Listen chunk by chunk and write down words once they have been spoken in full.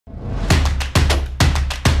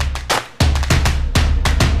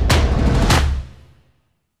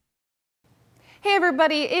Hey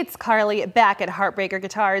everybody, it's Carly back at Heartbreaker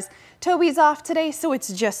Guitars. Toby's off today, so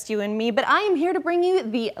it's just you and me, but I am here to bring you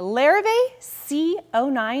the Larrivee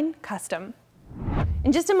C09 Custom.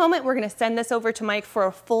 In just a moment, we're gonna send this over to Mike for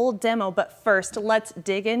a full demo, but first, let's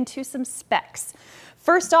dig into some specs.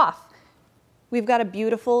 First off, we've got a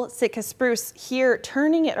beautiful Sitka Spruce here,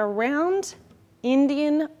 turning it around,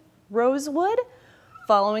 Indian Rosewood,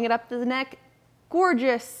 following it up to the neck,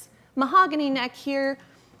 gorgeous mahogany neck here.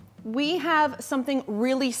 We have something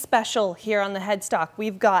really special here on the headstock.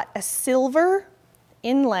 We've got a silver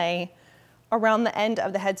inlay around the end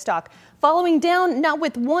of the headstock, following down now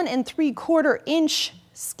with 1 3/4 inch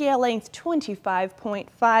scale length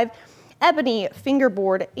 25.5 ebony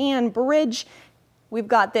fingerboard and bridge. We've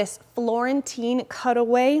got this Florentine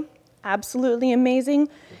cutaway, absolutely amazing.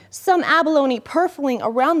 Some abalone purfling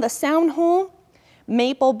around the sound hole,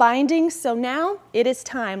 maple binding. So now it is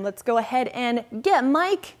time. Let's go ahead and get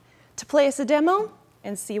Mike to play us a demo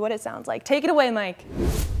and see what it sounds like. Take it away, Mike.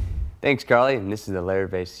 Thanks, Carly, and this is the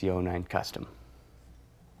Larrivee C09 Custom.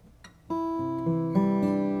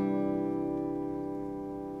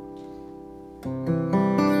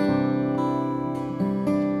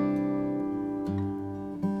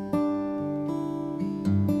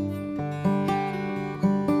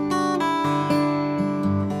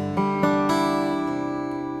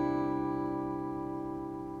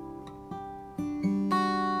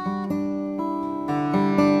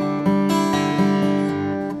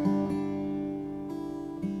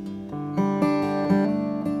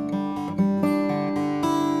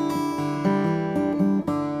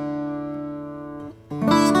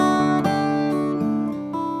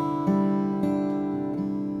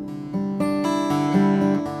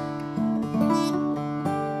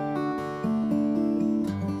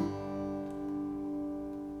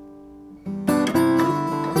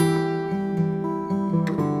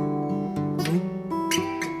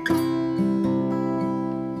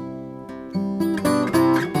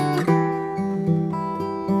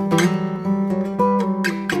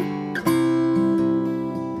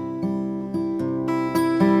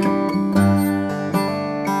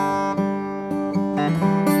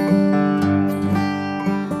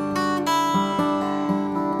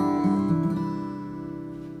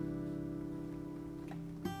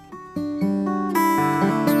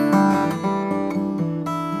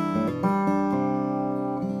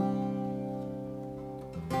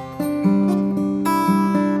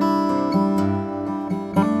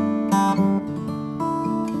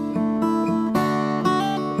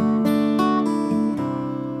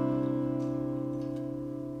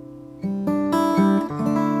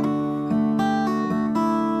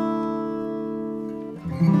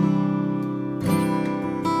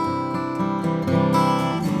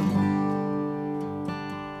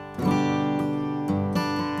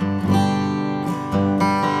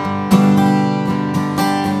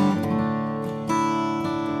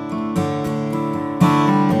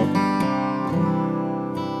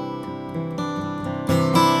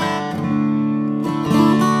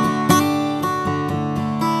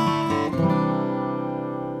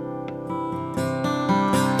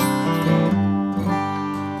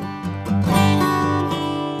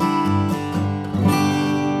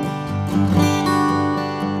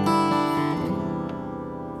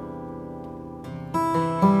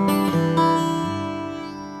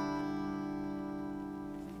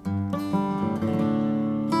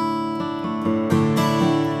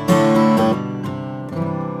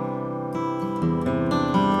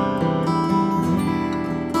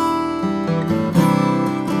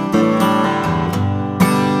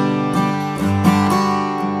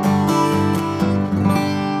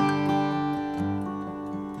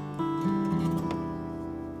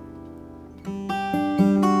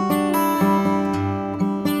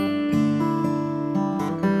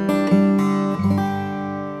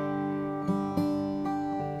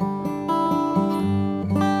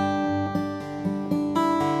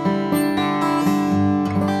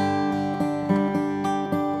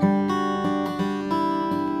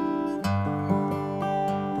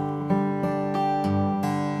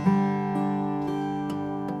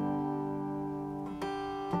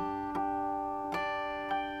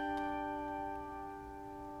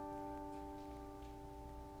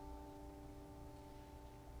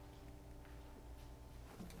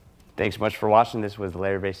 Thanks so much for watching. This was the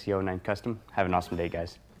Larrivee C09 Custom. Have an awesome day,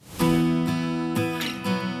 guys.